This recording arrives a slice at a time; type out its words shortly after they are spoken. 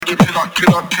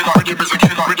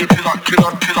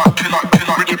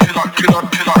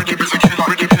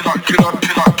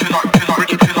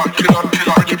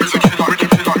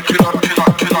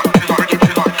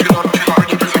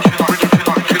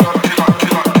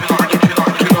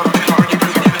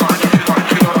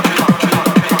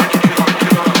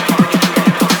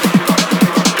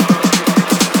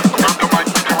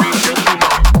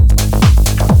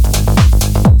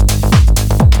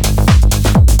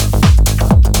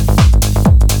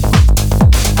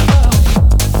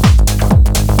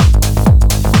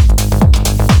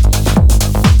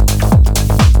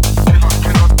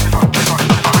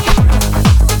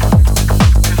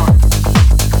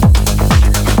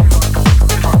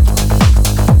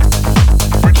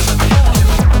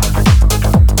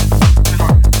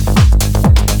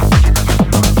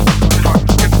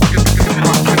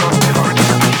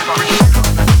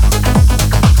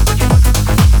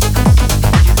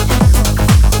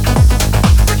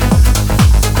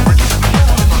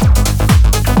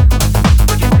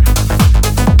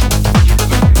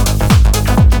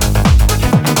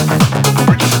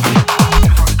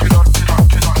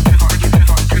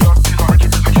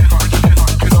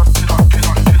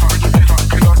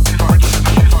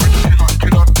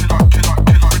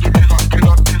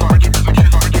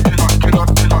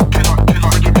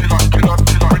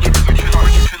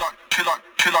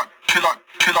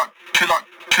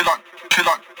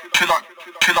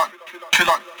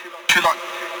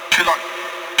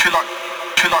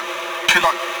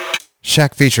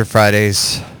Shack Feature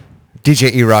Fridays.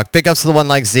 DJ Eroc. Big ups to the one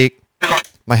like Zeke.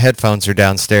 My headphones are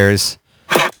downstairs.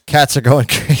 Cats are going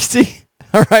crazy.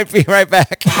 All right, be right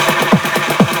back.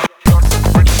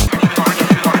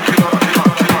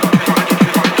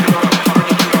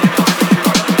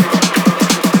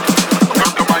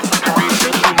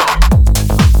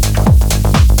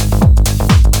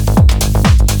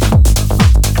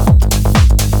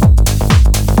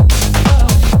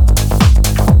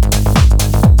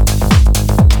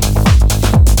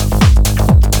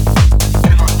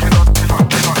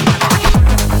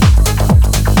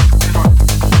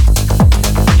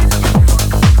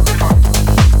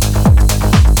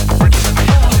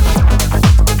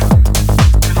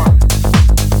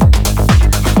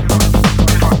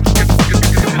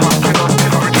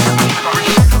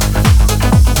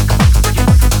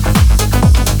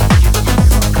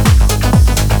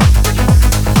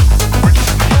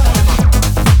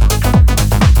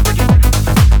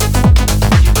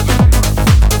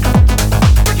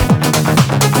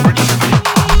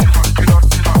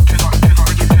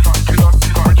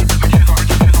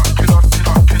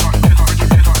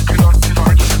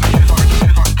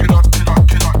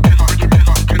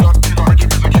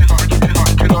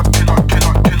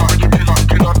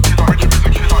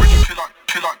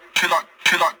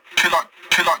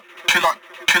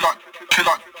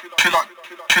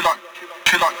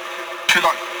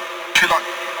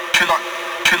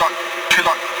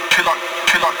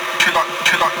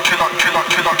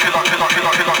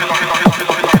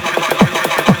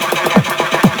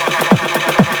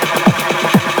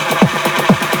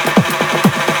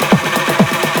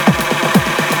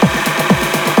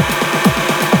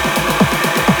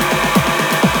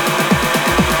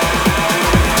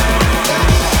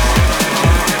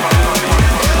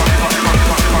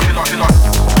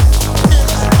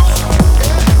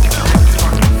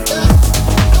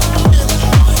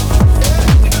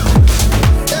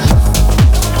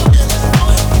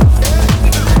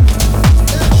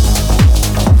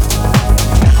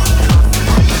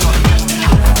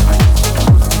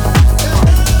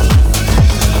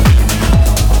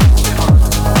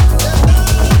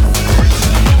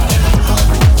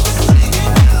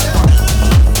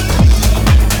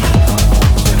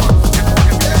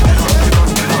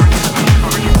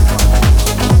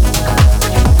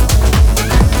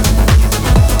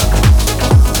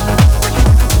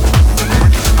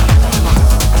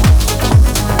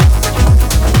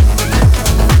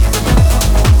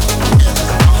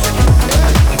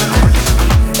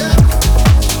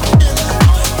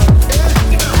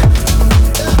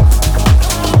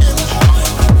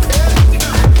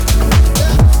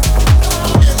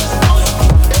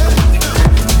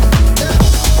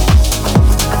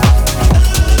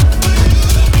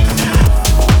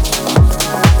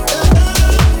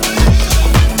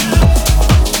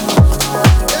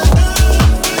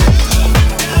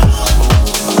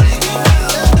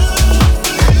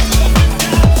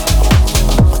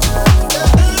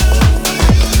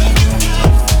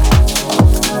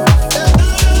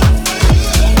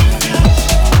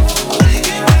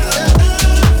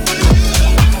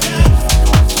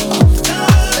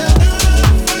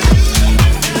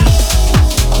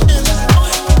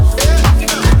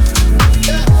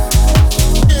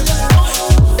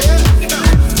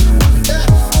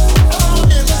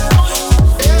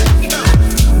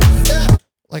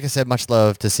 said, much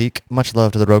love to Zeke. Much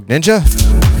love to the Rogue Ninja.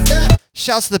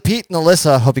 Shouts to the Pete and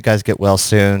Alyssa. Hope you guys get well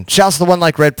soon. Shouts to the one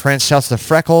like Red Prince. Shouts to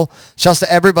Freckle. Shouts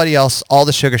to everybody else. All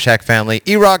the Sugar Shack family.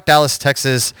 Eroc, Dallas,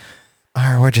 Texas. All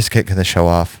right, we're just kicking the show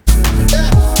off.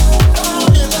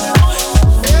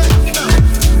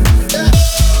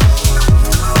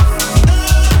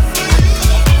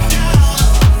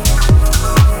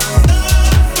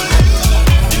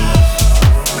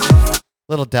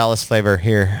 Little Dallas flavor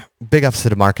here. Big ups to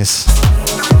DeMarcus.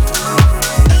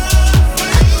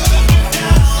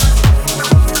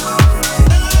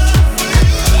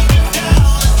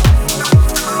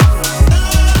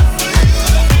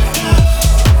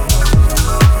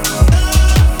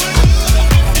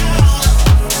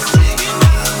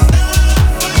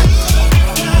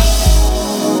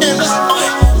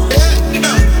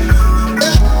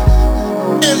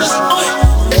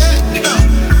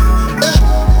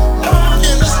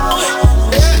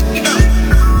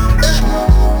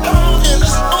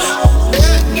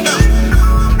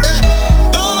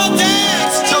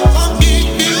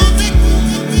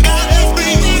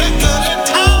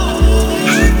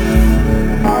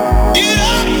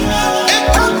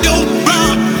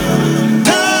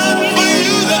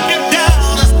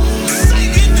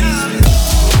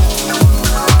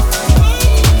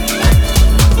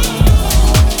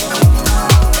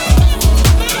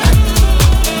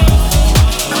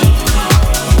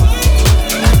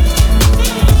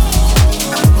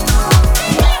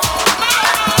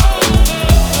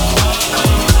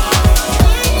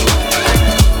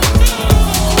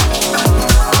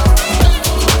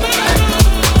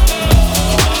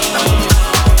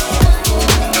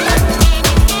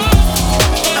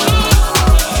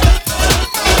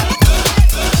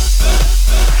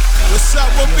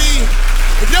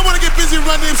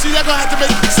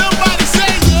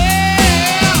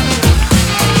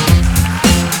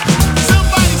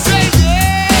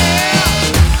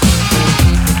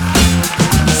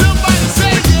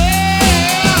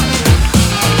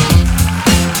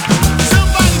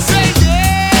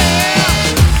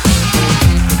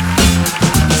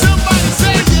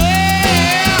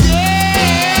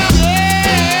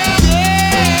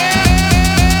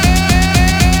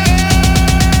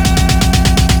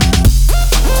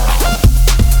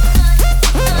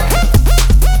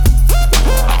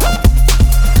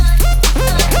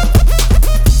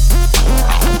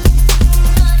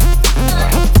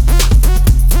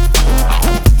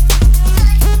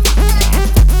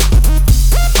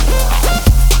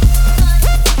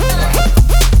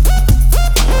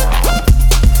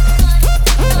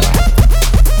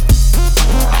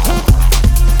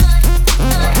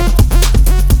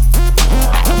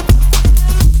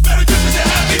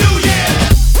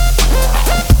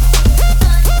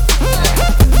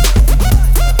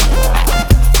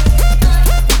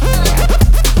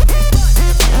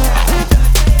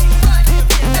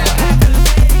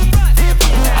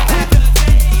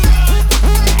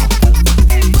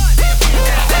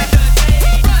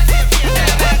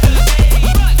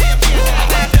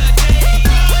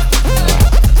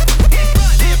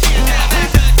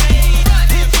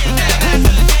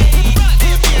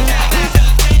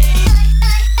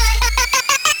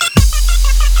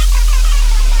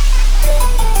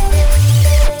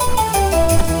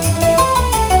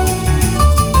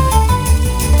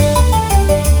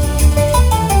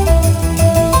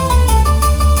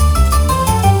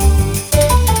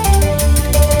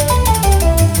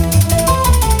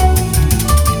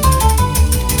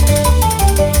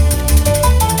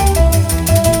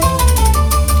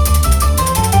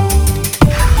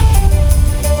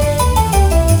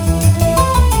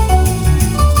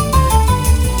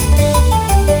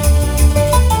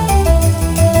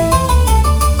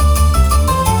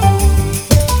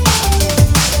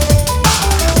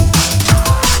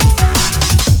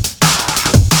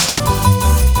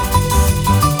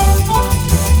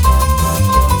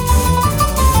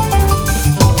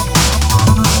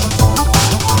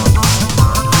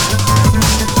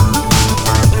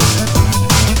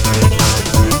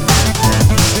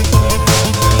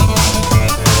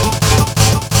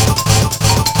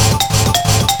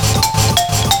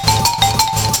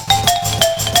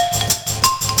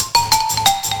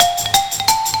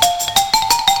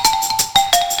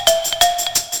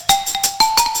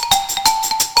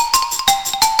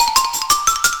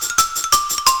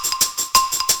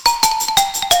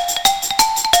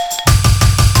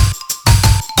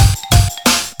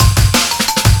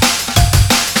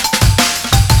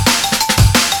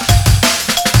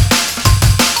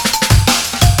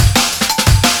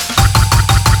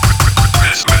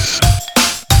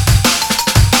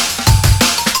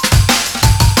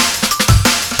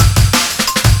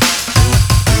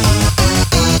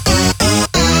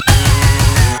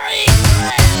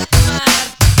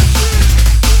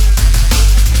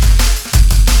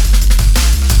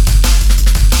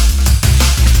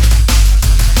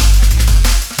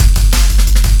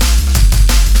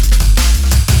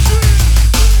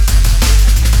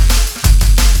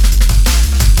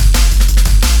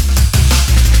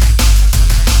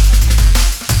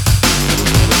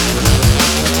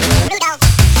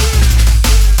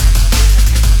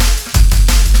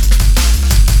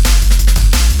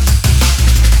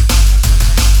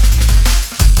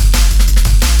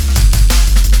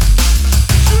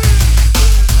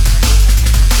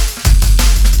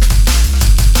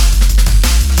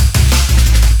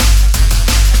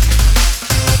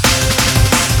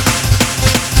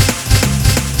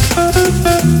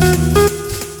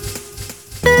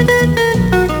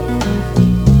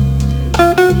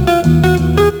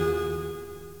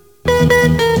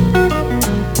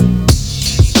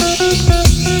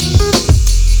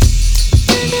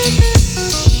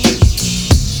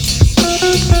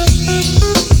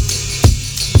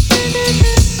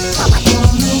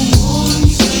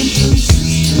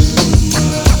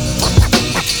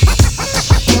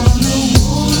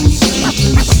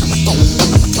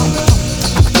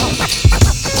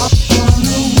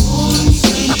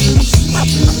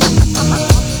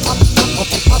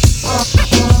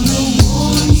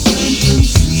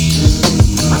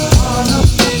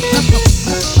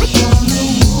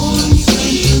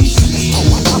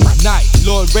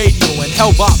 radio and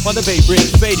Hellbop on the Bay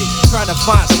Bridge faded. Trying to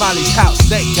find Smiley's house,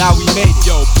 thank God we made it.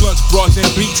 Yo, blunts, broads, and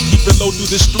beats, keep it low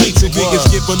through the streets. And niggas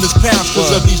giving us pounds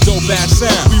cause of these dope ass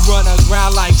sounds. We run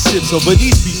aground like ships over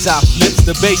these beats I flips.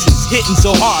 The bass is hitting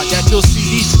so hard that you'll see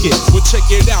these skips. Well, check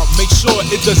it out, make sure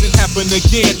it doesn't happen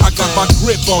again. I got my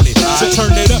grip on it, so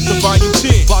turn it up to volume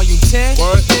 10. Volume 10?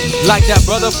 Word. Like that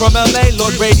brother from LA,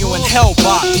 Lord Radio and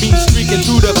Hellbot. Beam streaking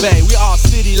through the bay, we all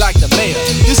city like the mayor.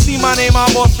 You see my name,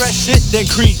 I'm more fresh shit than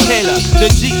Creed Taylor. The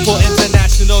Jeep for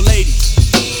international ladies.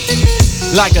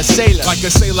 Like a sailor. Like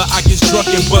a sailor, I get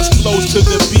drunk and bust flows to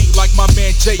the beat. Like my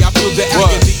man Jay, I feel the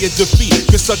agony of defeat.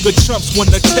 Cause sucker chumps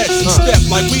wanna test and step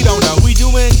like we don't know. We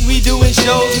doing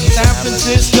shows in San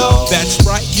Francisco. That's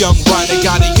right, young rider,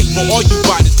 got a hit for all you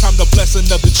riders. Time to bless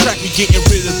another track, we getting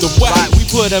rid of the whack. Right, we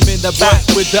put them in the back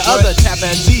with the other tap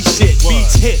and Z shit.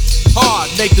 Beats hit hard,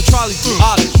 make the trolleys do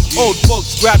ollies. Old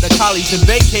folks grab the collies and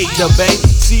vacate the bay.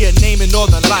 See a name in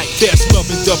Northern Light. There's love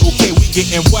in double K, we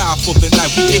getting wild for the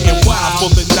night. We getting wild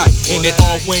for the night. And it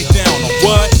all went down on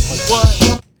what?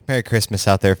 Merry Christmas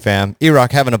out there, fam.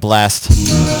 Eroc having a blast.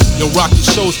 Yo, rockin'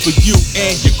 shows for you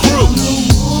and your crew.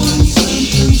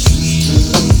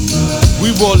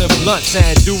 We rollin' blunts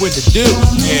and doing the do.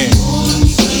 Yeah.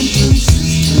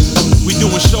 We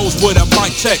doing shows with a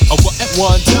mic check of a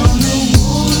F1,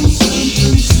 2.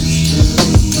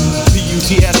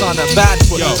 PUTS on a bad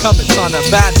foot, Cummins on a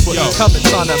bad foot,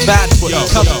 Cummins on a bad foot,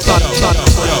 Cummins on a bad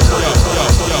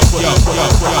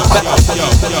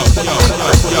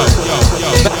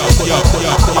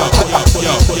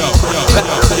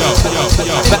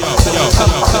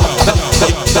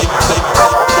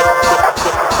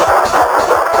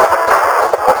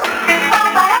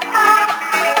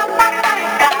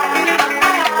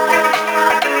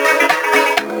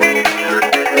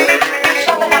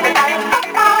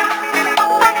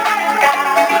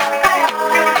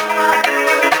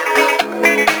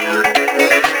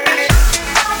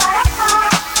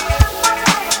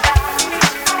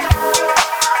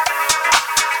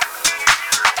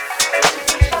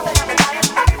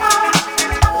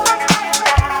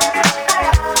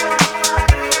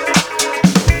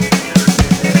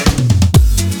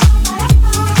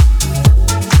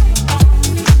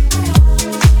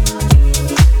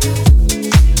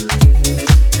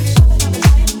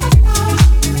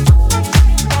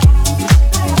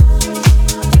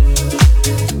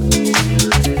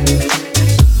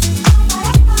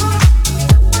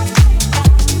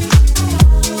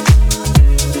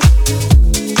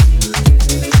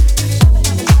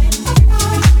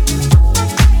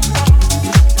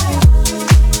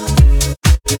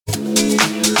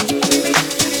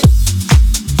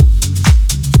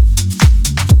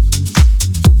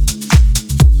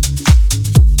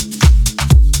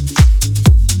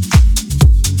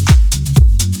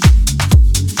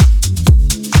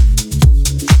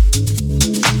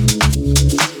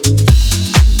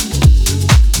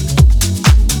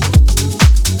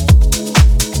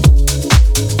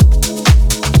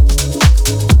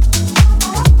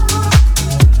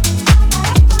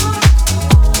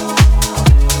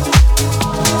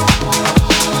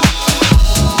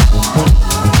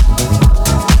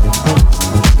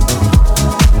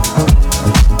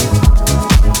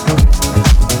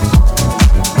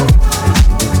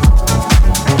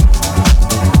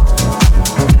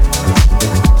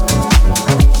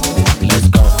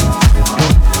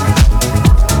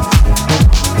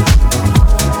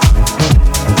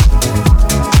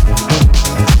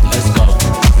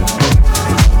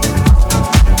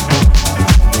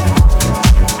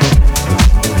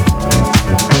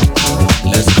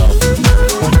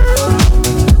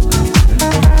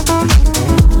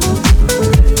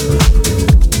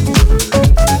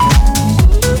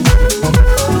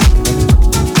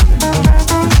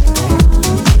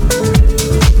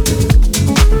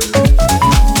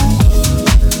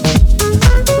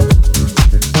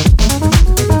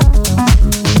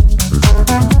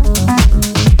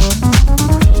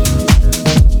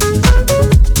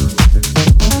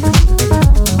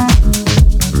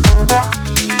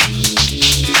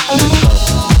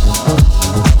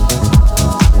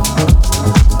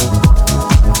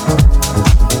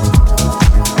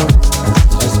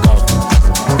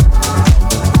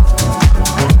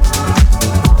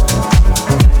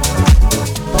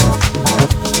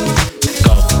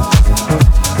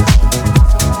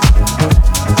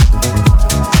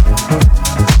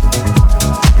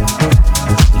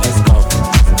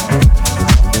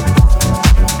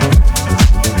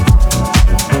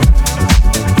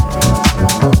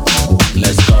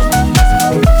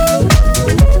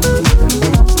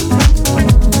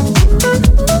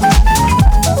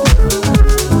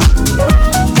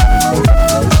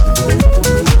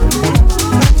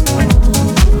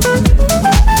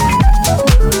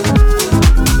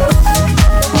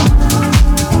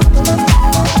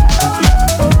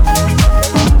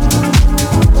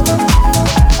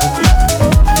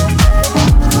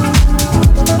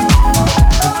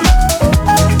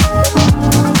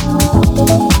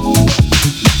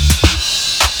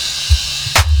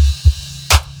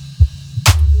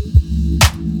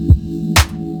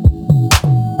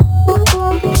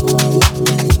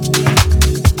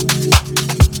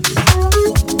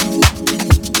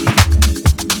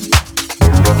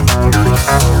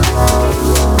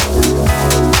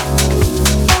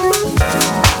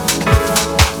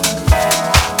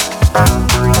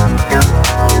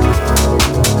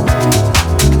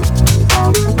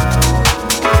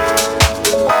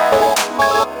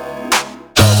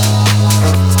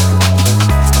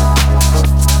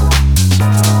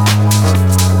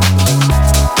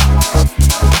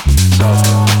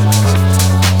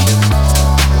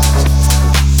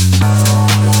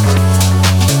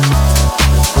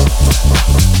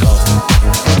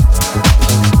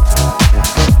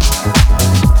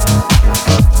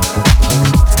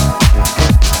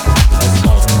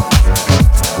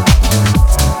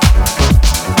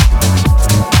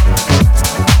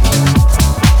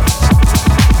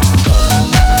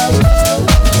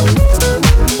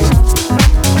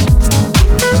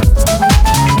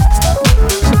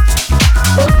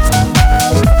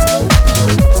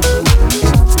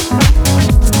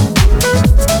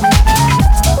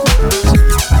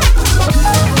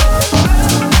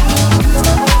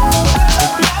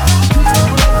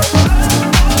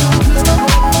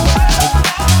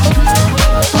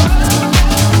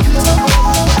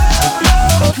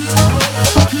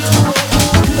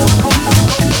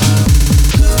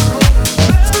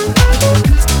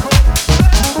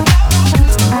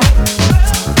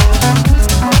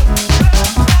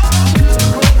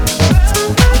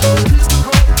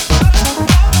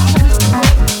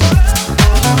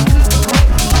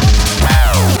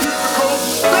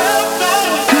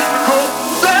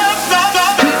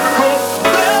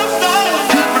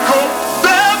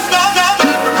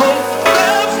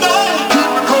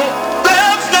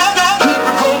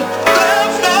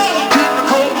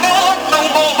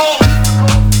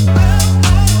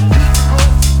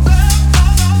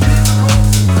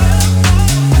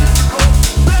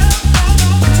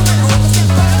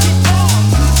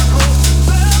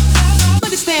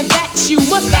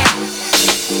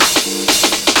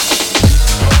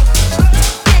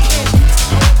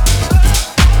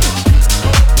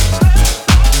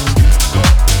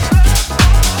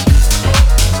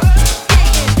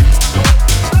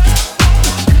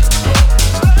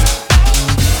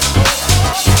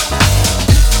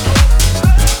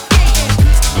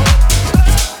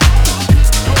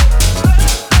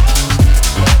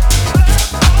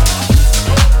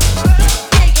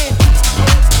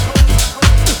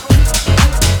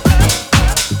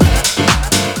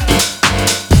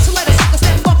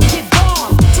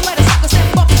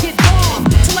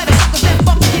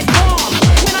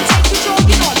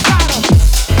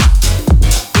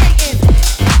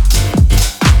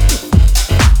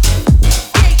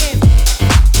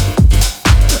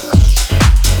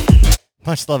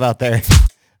Much love out there.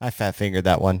 I fat fingered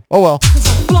that one. Oh well.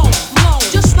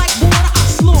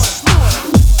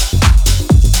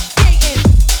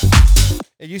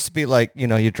 It used to be like,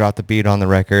 you drop the beat on the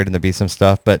record and there'd be some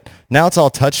stuff, but now it's all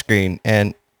touchscreen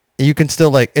and you can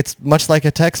still it's much like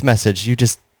a text message. You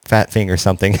just fat finger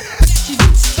something.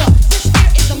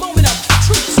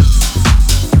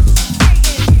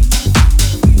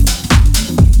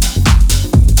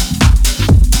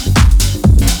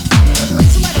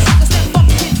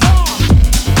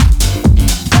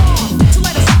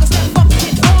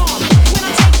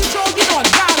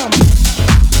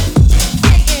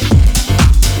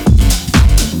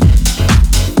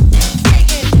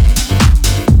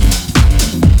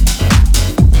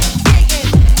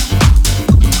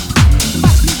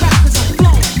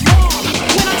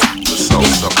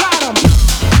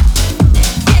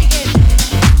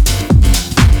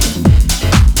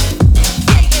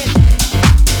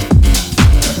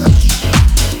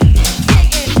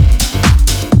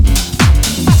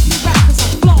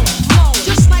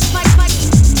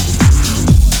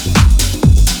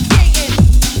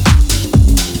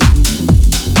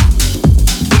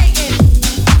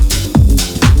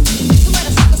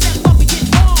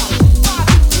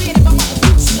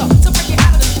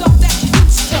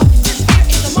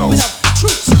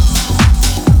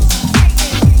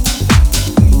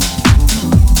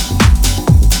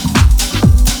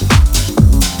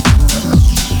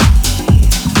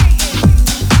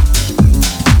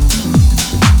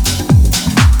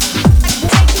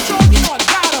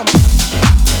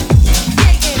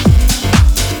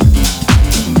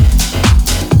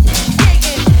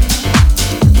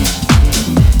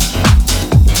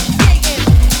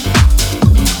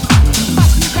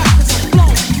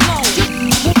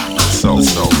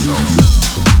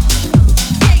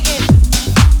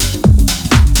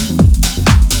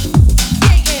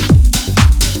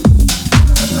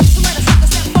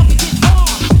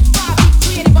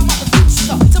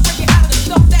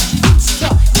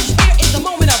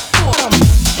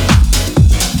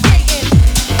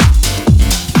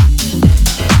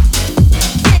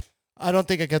 I don't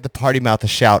think I got the party mouth to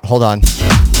shout. Hold on.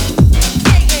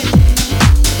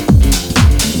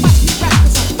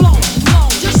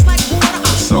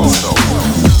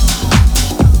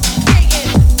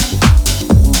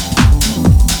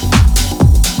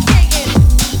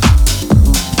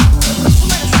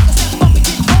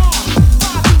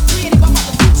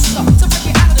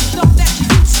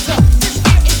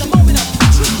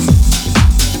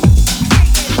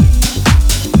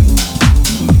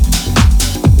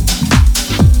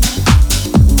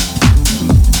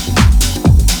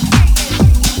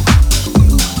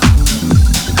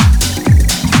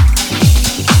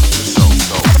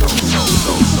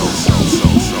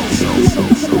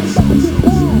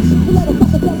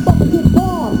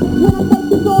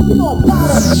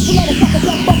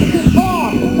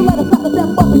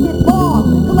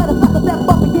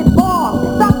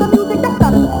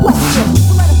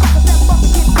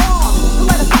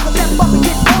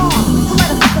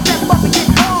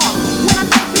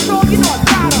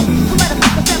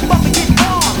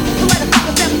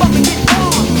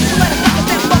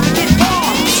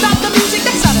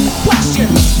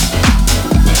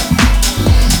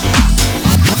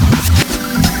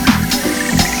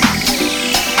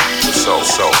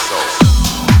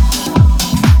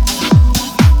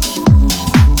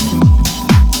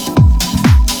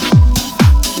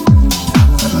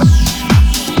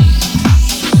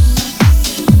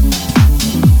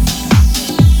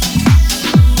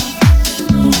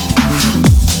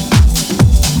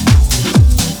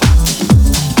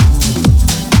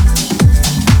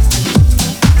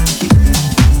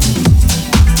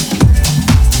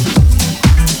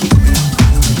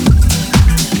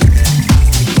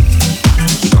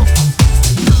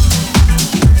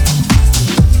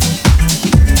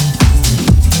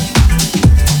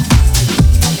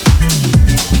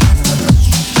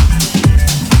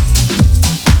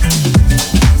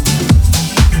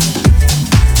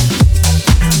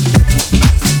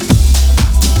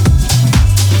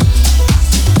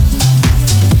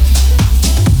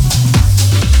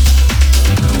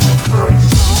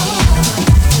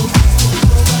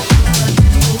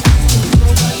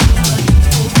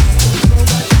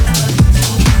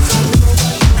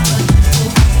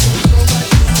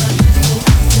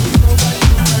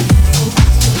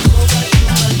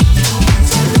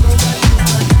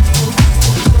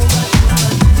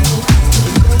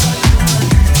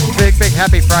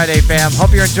 Happy Friday, fam.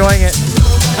 Hope you're enjoying it.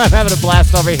 I'm having a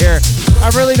blast over here.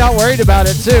 I'm really not worried about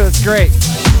it, too. It's great.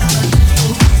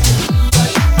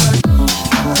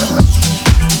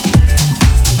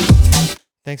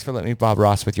 Thanks for letting me Bob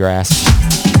Ross with your ass.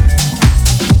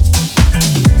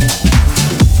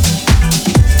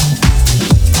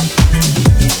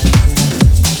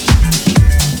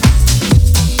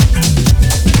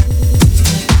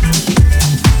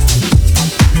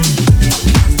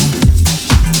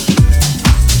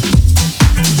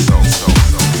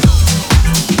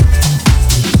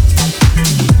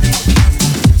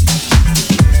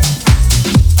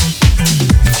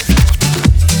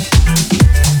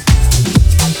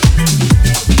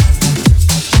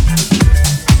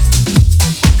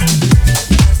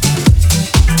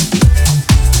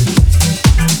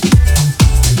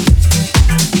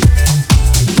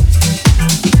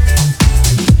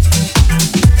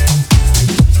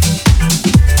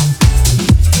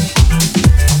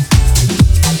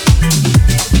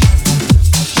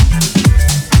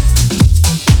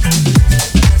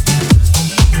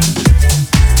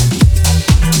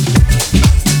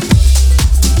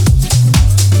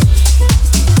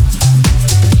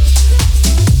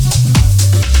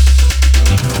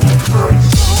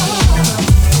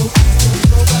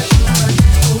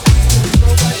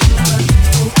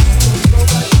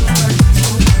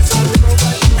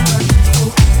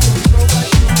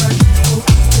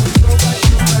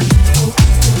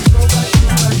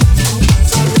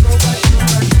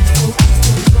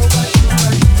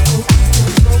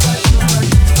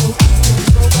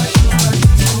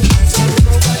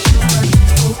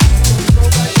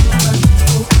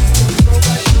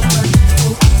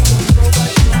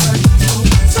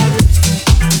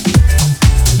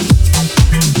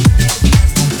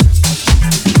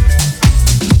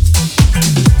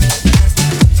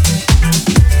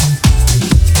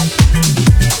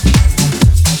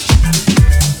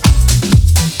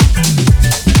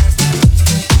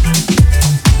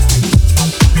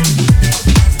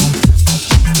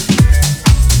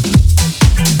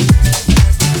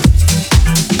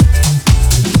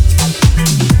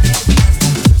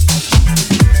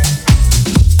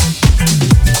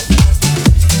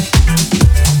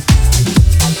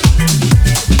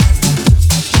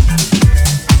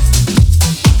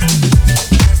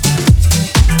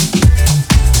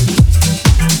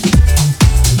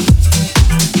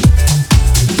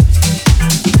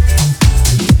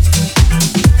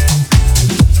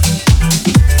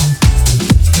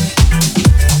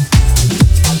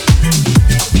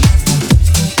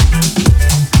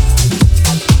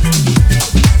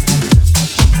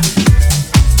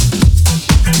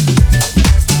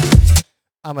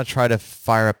 I'm going to try to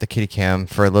fire up the kitty cam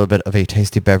for a little bit of a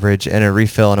tasty beverage and a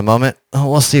refill in a moment.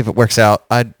 Oh, we'll see if it works out.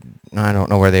 I don't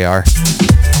know where they are.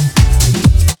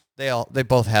 They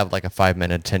both have like a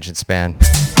 5-minute attention span.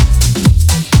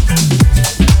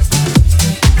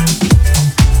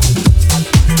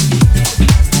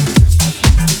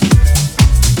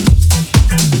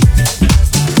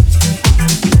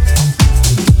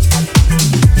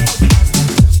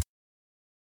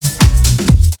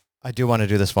 I do want to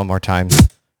do this one more time.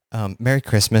 Merry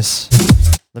Christmas.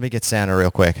 Let me get Santa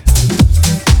real quick.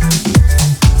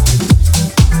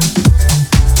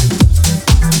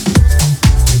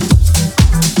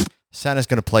 Santa's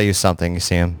going to play you something, you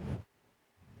see him?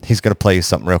 He's going to play you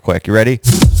something real quick. You ready?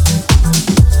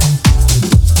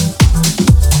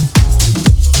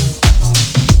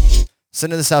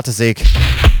 Sending this out to Zeke.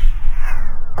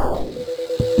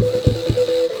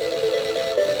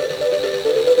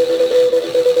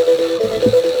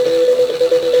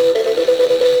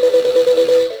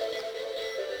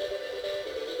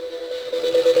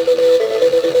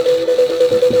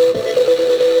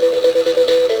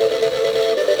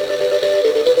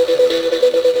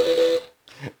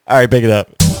 All right, pick it up.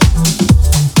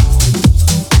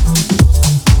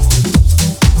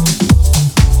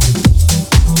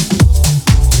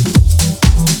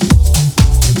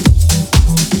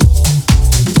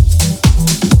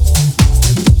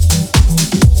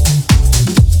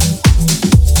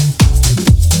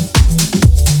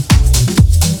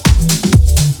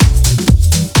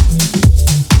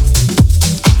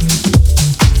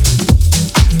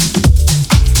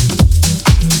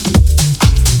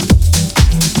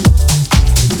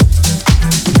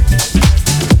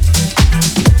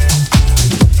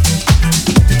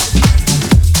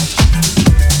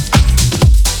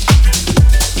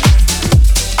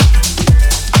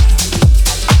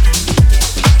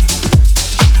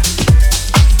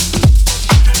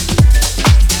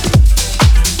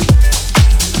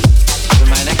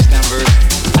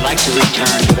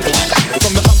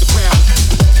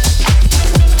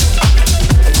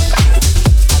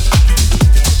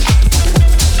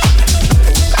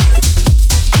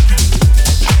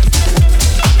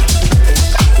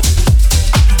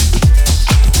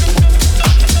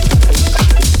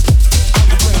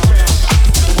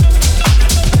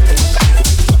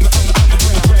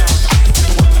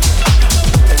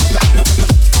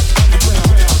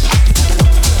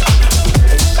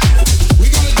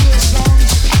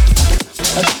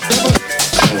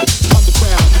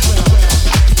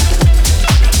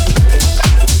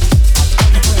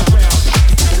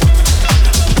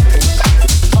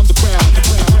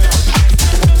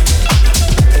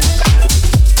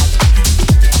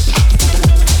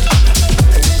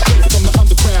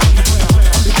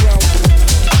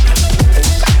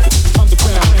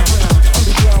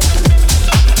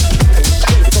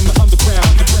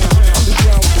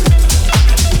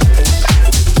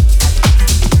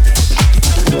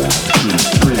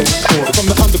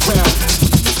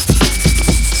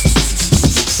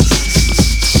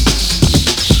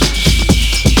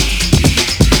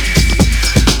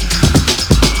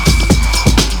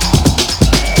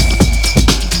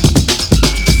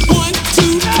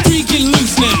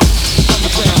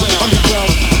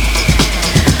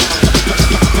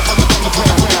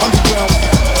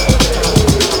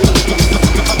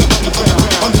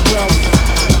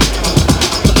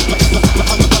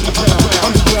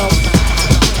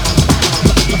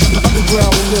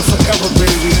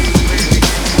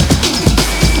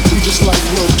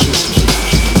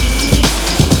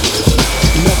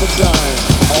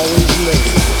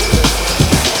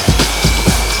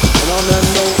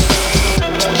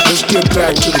 get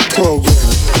back to the program.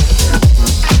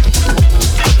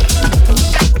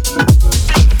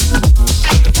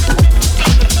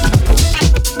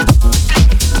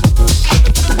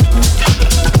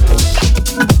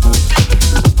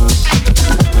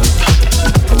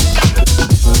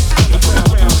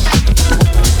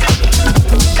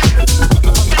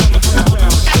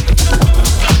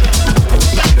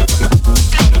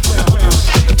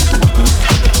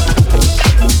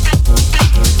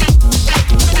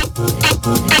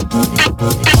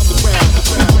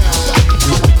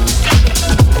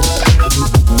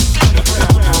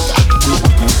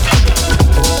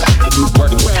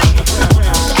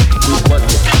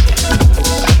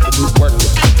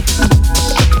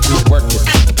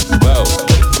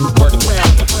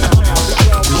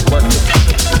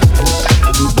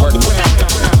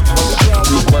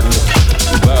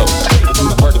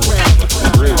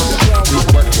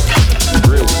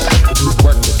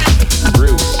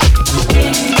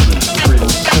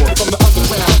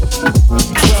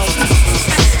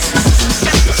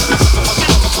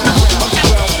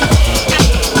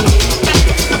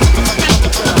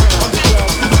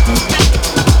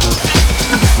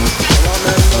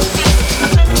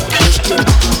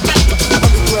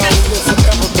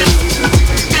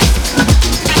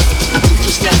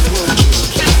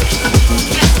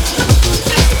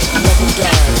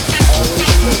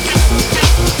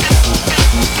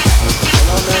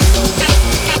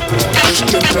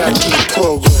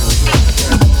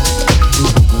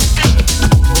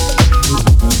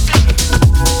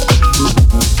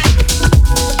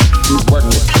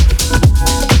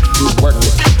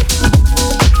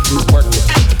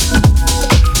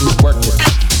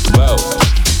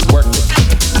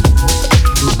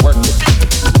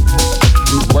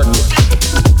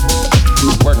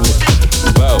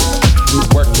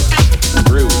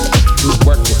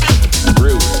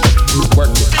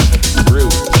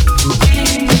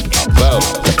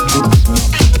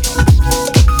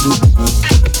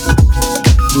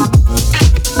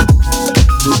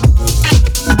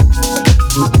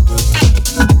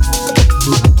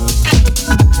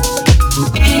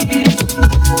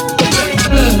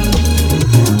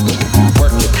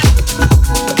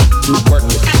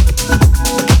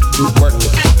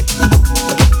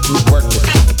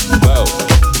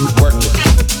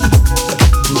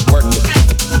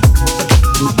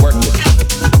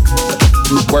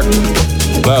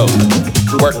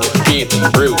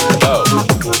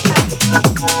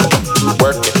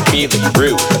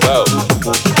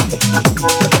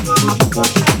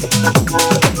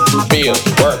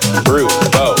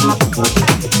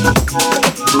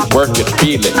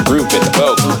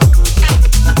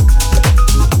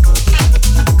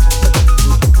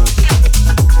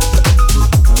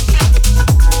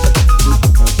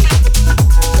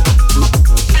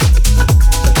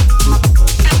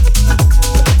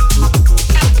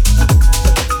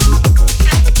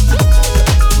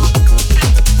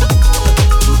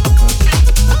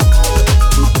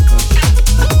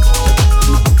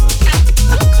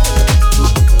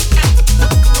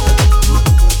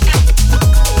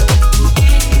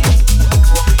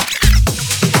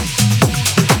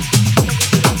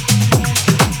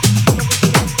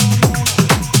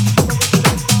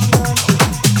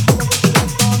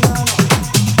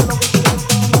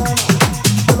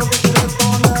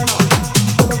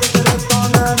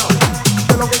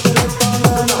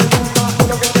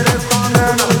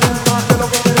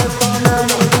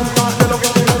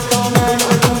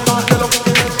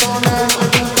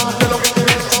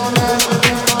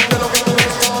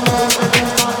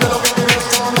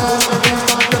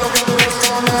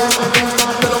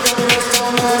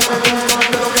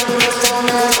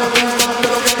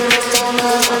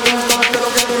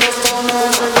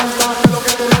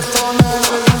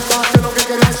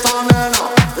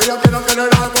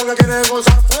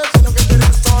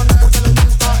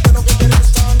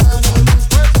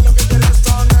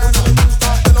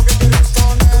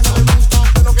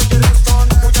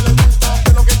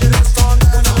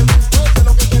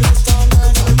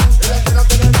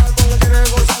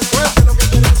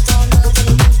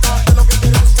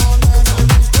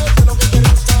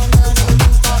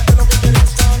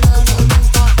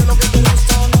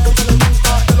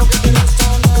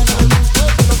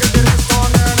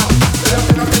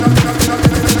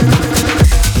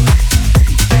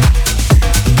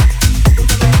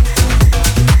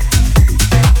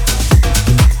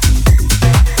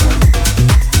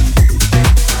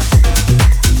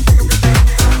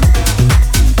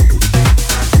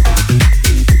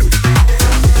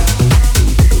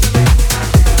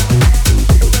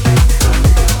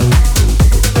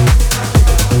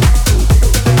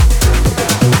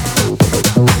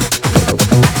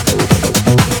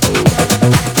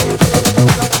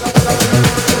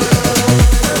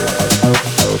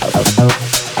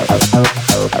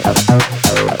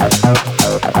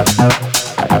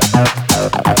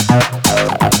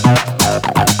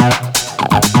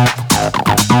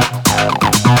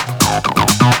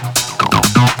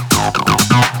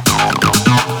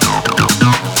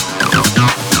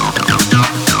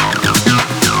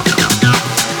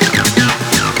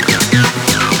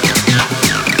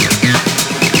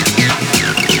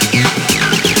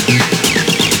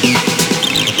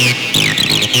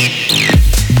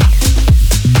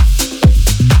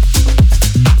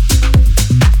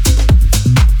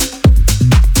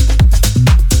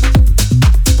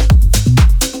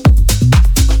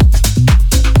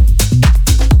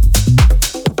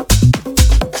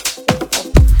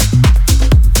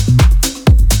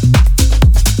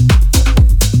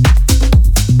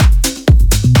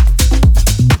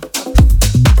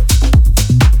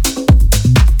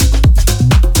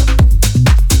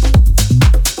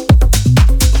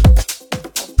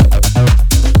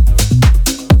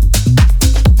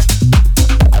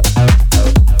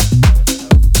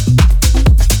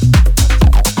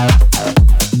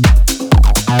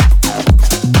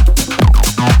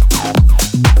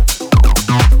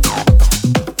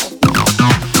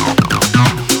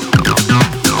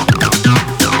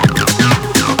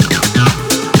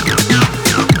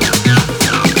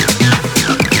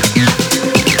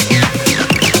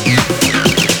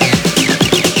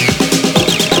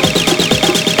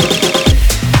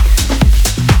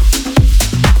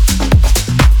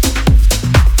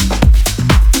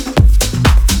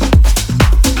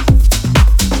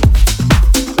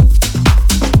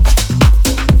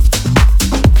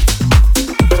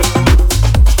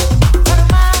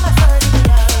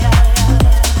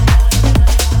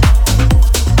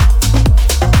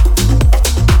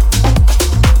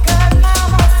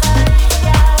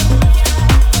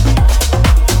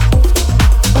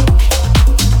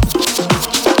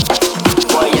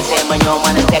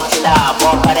 sexy la,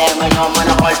 bombaremo io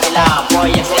mano colpi la,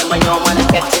 poi sembra io mano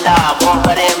sexy la,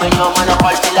 bombaremo io mano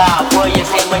colpi la, poi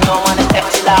sembra io mano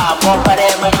sexy la,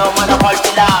 bombaremo io mano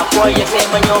colpi la, poi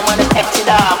sembra io mano sexy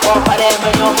la, bombaremo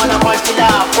io mano colpi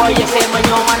la, poi sembra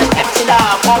io mano sexy la,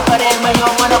 bombaremo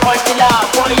io mano colpi la,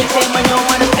 poi sembra io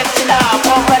mano sexy la,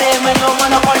 bombaremo io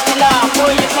mano colpi la,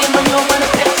 poi sembra io mano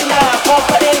sexy la,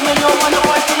 bombaremo io mano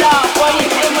colpi la, poi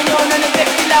sembra io mano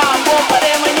sexy la,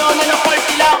 bombaremo io mano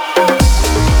colpi la.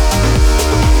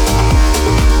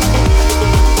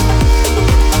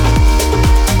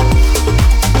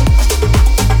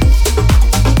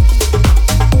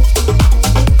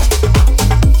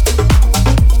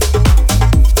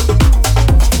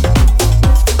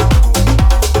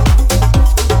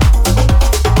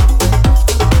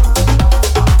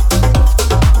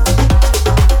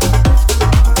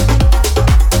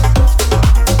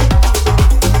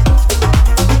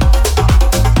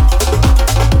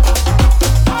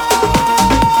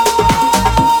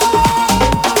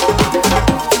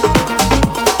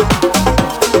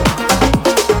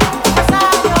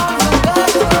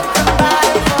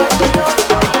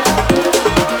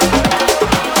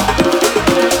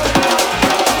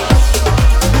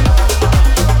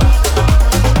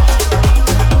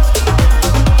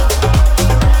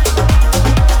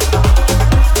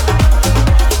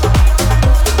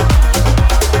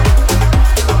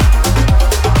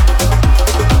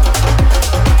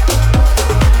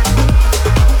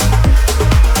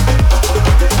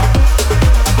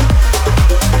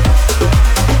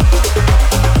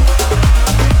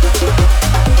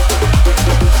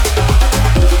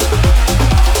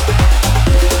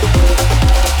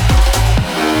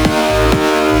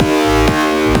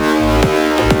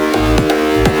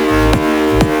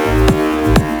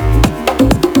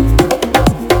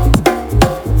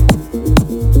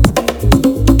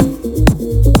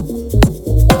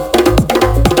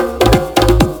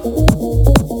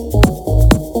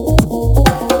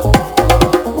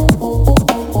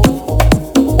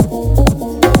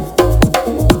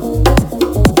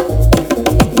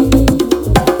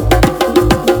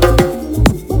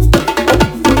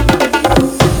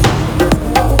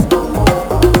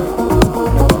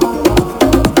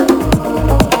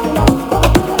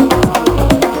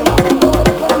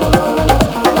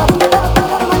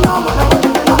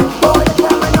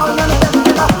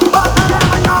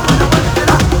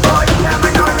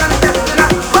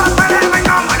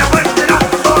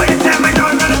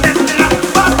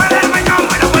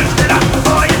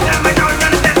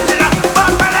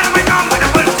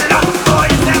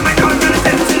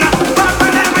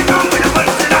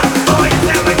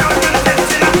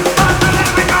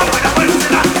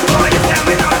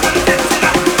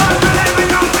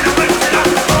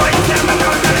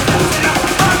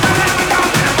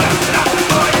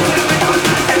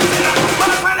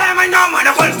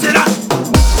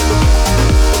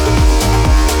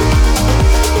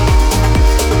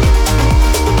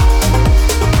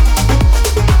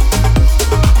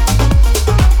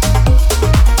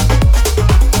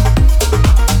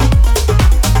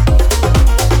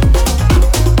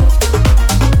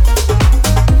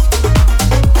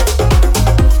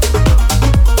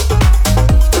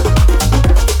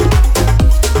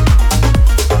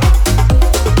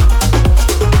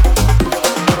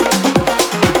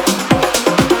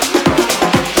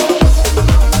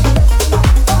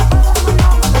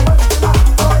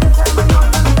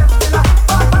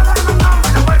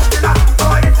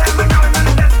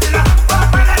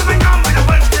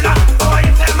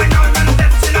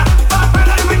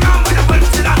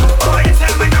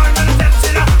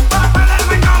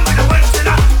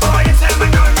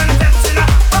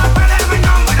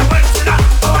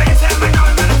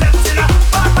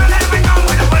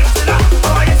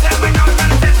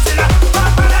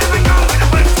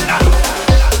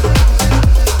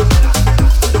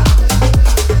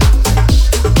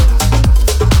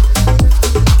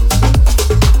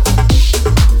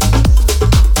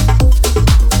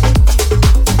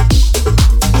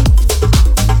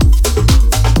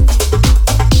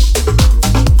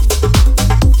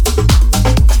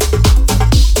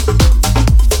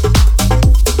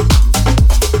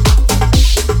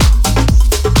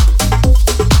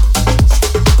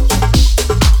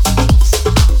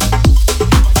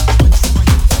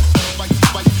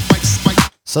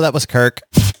 So that was Kirk.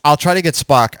 I'll try to get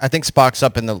Spock. I think Spock's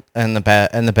up in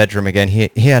the bedroom again. He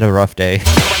had a rough day.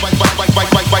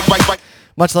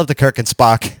 Much love to Kirk and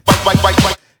Spock.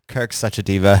 Kirk's such a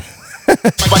diva.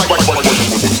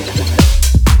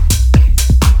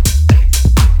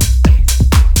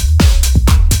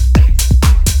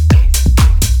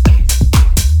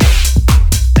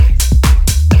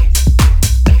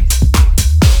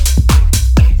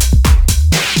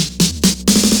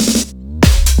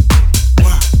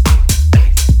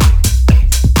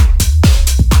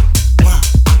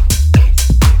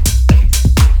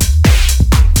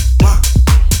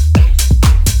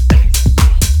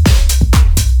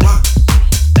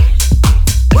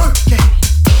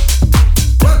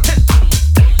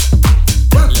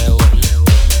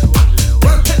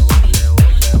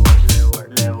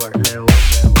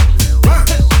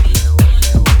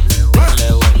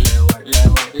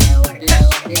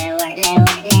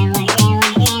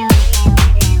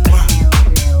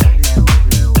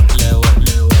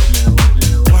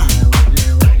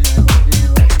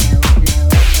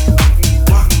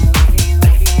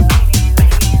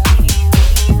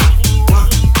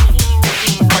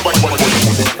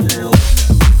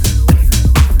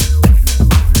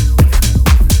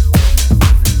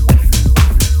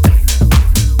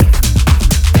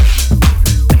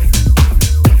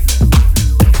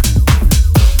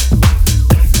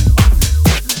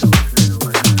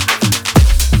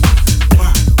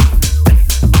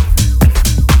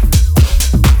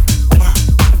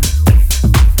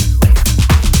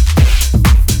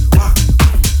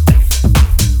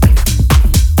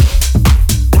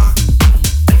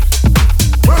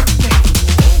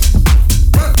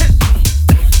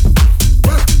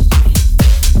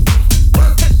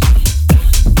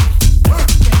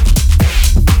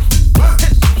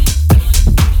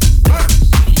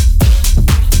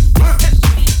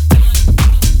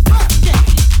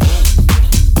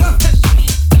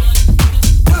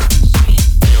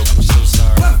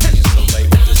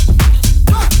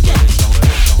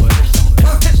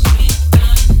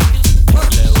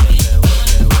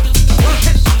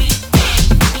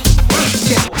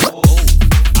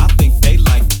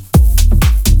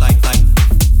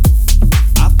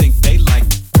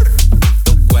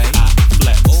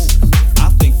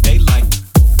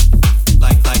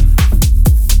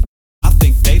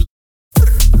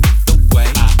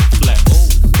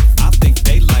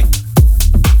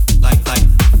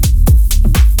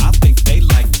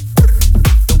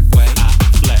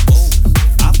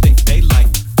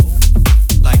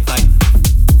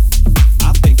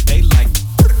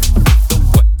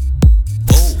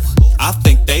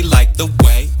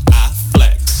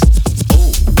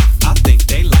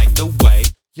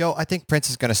 Yo, I think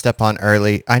Prince is going to step on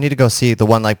early. I need to go see the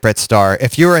One Like Brett Star.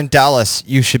 If you're in Dallas,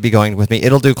 you should be going with me.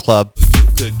 It'll do club.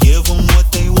 Could give them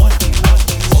what they want.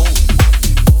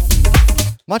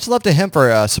 Much love to him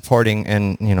for supporting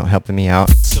and, helping me out.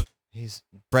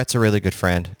 Brett's a really good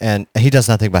friend, and he does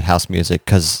nothing but house music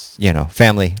because,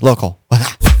 family, local.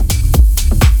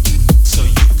 So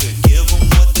you could give them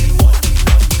what they want.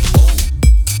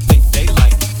 Think they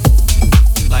like.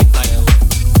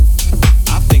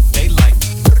 I think they like.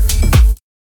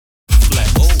 Flat.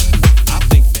 I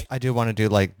think they. I do want to do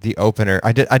like the opener.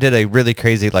 I did a really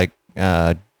crazy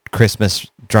Christmas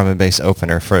drum and bass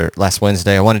opener for last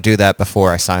Wednesday. I want to do that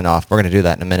before I sign off. We're going to do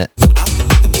that in a minute.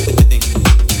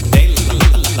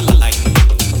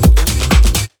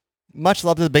 Much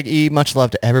love to the Big E. Much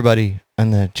love to everybody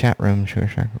in the chat room.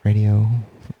 SugarShackRadio,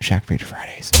 Shack Free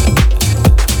Fridays.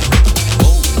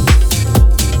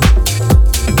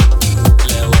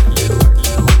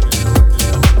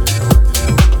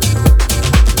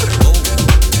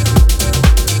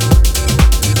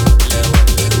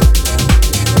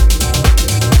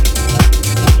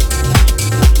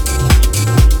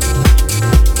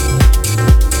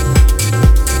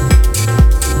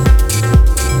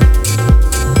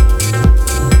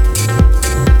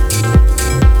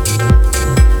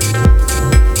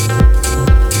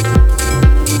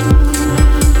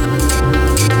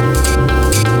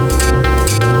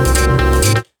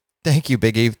 Thank you,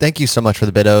 Big Eve. Thank you so much for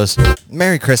the biddos.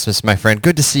 Merry Christmas, my friend.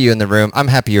 Good to see you in the room. I'm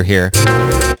happy you're here.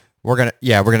 We're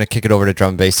gonna kick it over to drum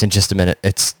and bass in just a minute.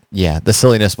 It's the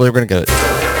silliness. We're gonna go.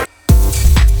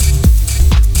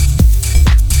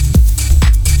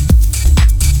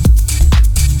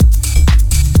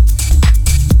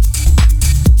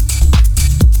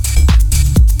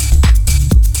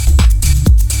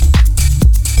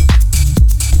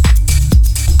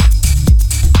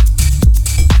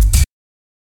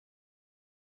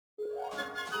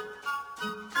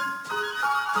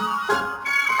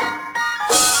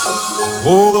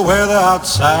 Oh, the weather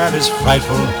outside is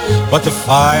frightful, but the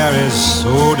fire is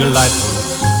so delightful.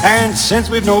 And since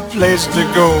we've no place to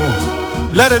go,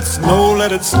 let it snow,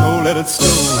 let it snow, let it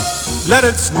snow. Let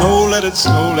it snow, let it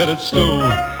snow, let it snow.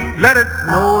 Let it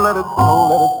snow, let it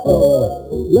snow, let it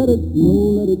snow. Let it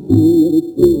snow, let it snow, let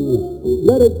it snow.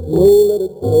 Let it snow, let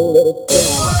it snow, let it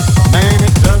snow. Man,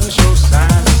 it doesn't show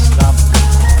signs of stop,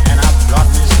 and I've got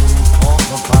me some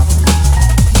awful pop.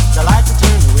 The lights are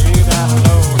turned way down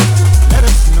low. Let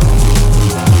it snow.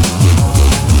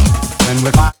 And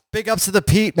with my Big ups to the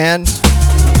Pete, man.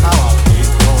 how I'll be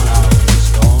thrown out in the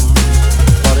storm.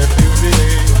 But if you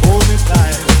really hold me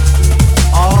tight,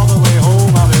 all the way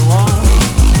home I'll be warm.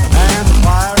 And the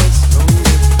fire is slowly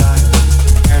dying,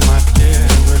 and my dear,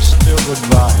 we're still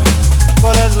goodbye.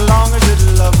 But as long as it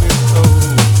loves me so,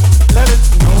 let it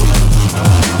snow, let it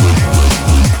snow.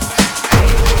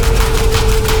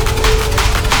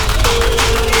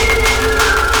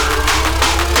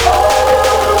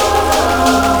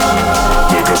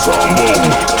 Take a sound boom,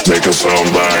 take a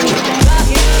sound bang.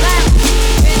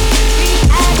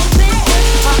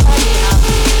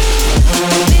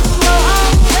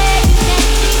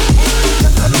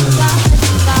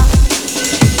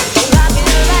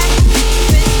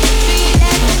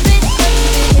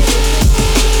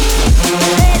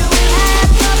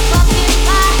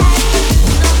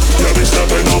 Yeah, be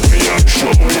stepping up me and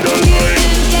show me the light.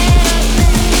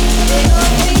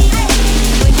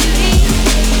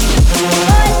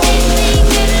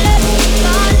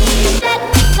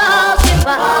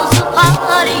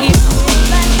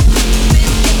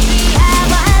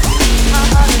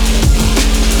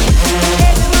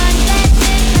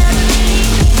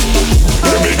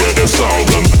 Let me get the sound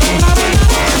and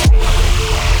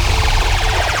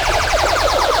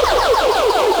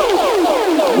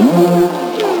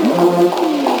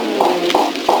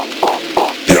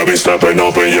yeah, be stepping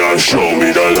up and yeah, show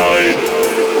me the light.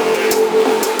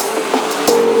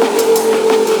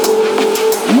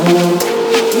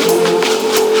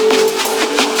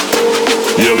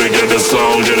 Yeah, we get the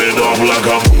sound, get it off like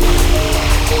a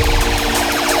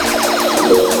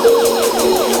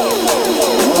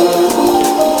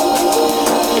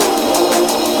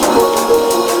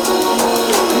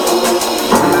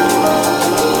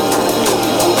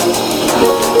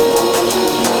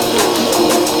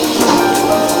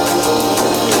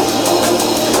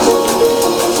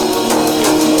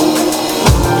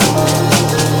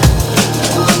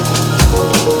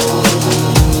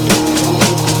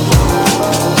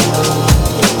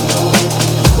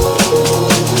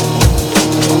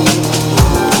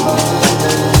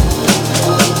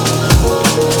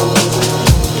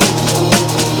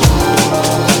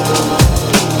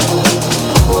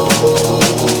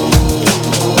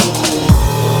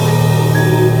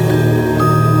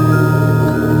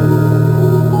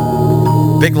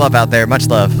Big love out there. Much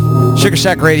love. Sugar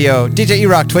Shack Radio. DJ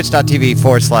Eroc,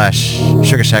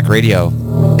 twitch.tv/SugarShackRadio.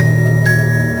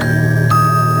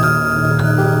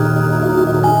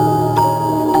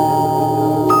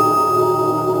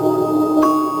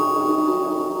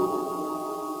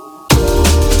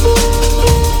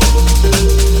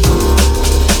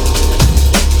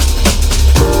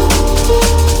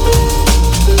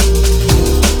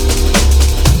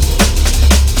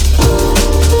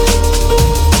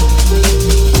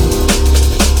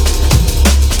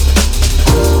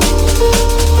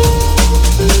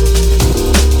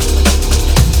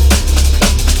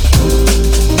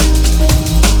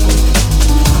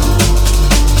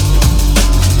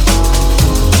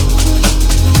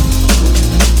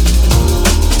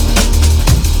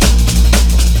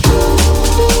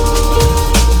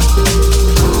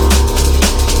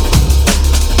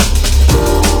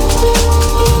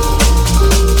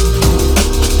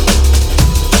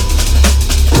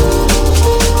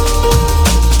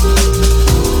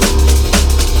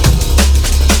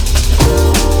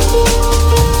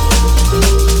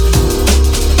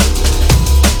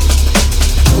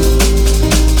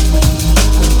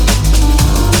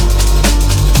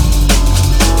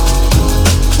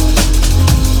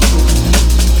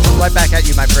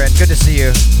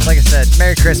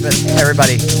 Christmas,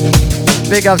 everybody.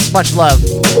 Big ups, much love.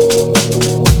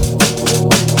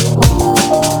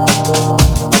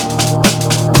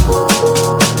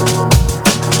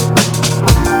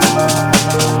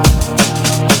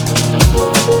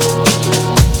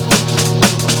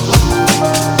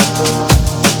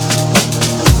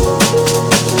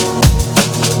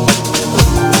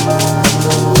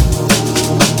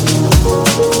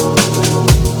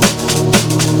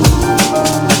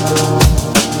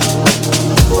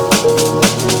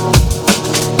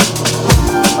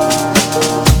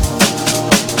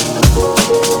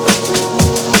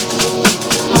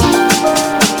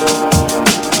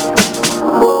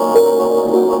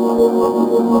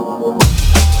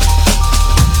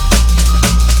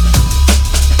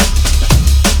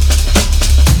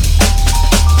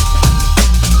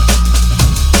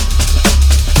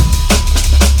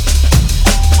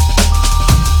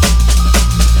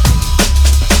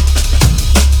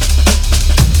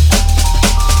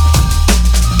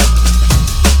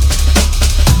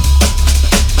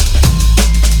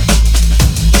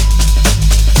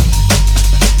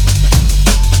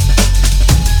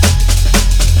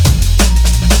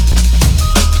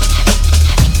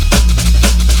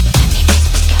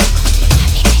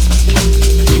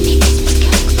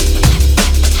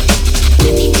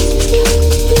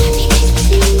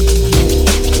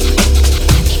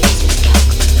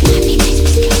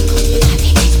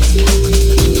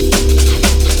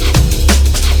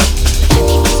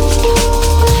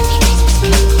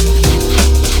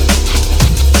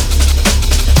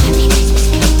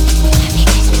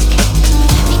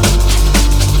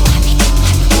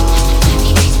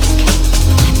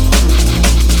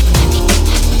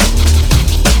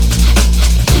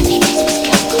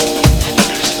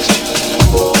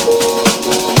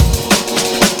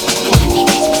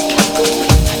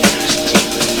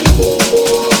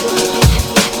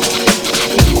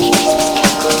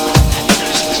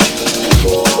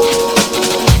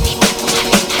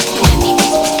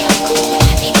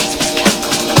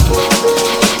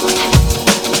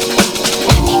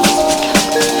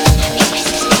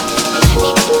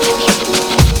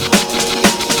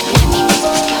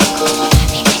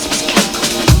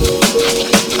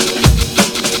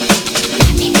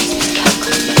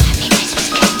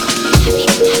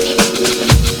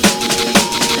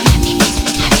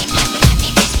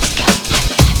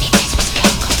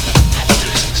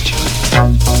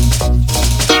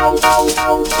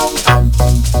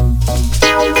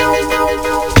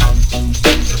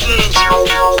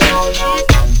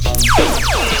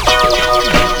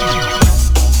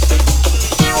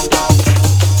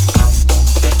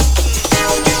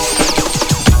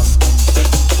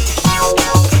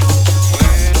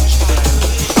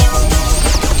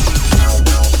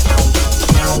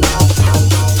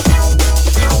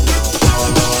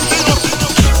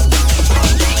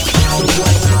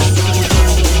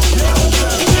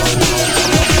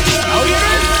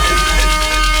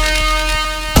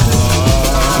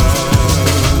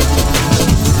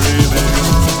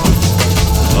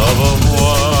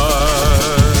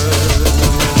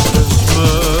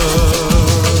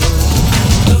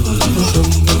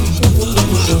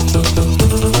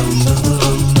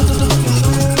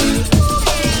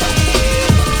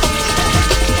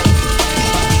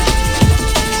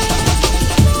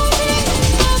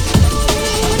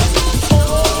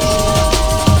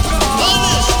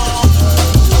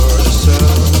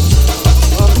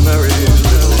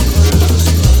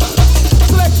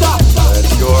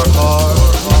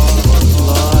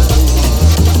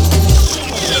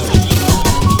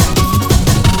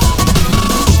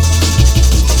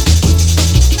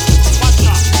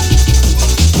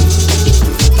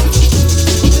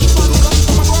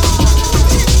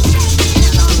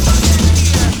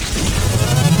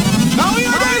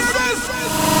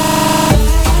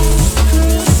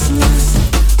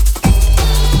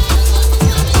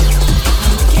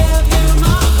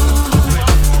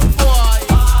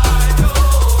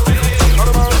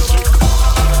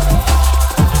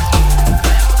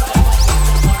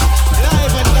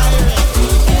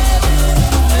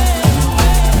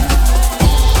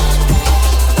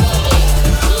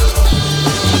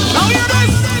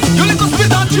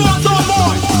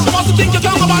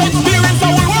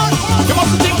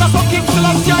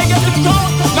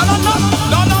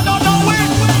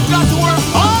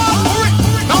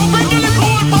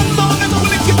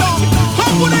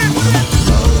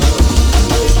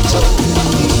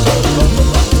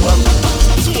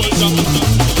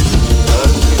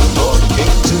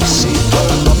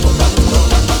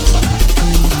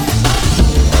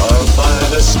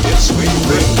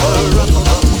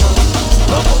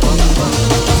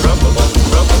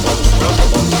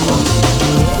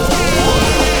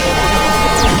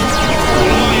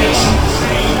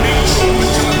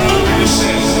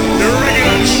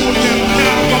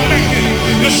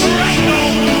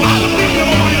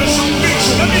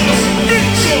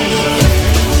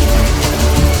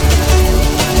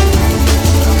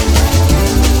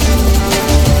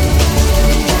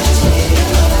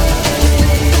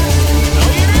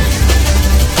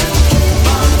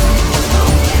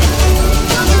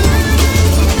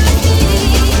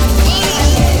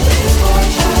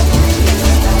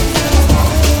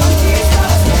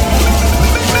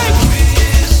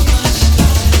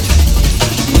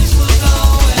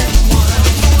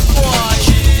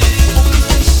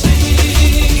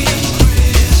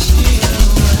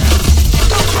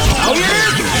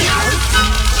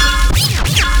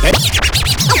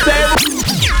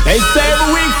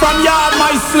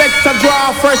 selector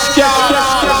draw fresh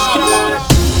cash.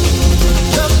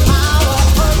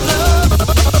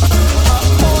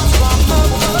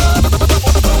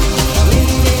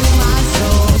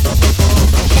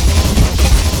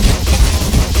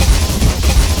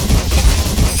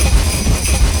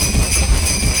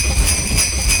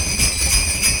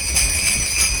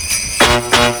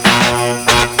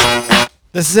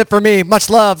 This is it for me. Much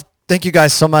love. Thank you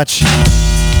guys so much.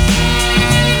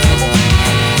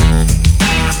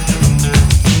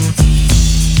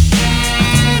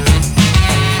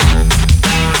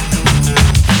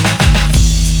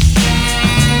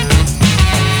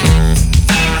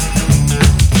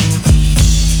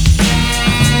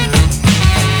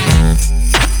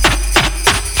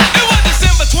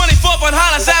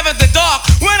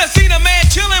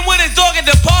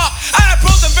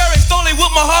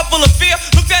 My heart full of fear,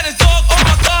 looked at his dog, oh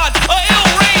my God, a ill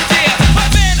reindeer.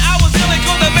 But then I was ill and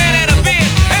called the man at a bin,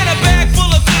 and a bag full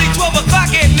of goodies, 12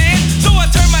 o'clock at noon. So I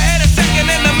turned my head a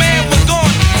second and the man was gone.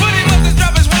 But he must have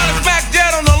dropped his wallet back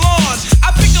dead on the lawn.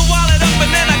 I picked the wallet up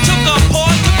and then I took a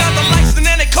pause, took out the lights and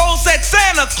then it cold said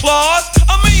Santa Claus.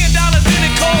 $1 million in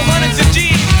it, cold hundreds of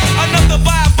G's, enough to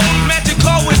buy a boat magic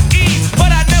car with ease.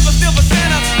 But I'd never steal for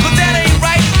Santa, cause that ain't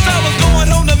right. So I was going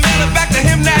home to mail it back to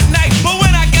him that night. But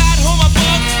when I got home, I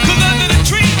bugged, cause under the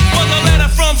tree was a letter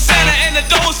from Santa and the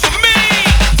door was for me.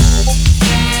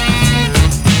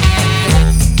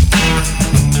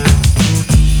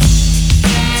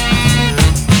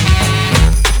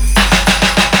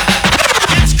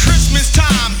 It's Christmas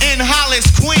time in Hollis,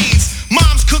 Queens.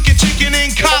 Mom's cooking chicken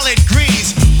and collard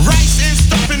greens, rice and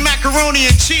stuffing macaroni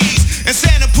and cheese, and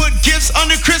Santa put gifts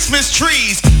under Christmas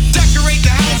trees. Decorate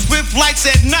the house with lights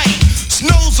at night.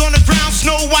 Snow's on the ground,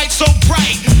 snow white so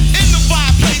bright. In the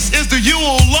fireplace is the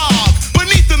Yule log.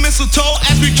 Beneath the mistletoe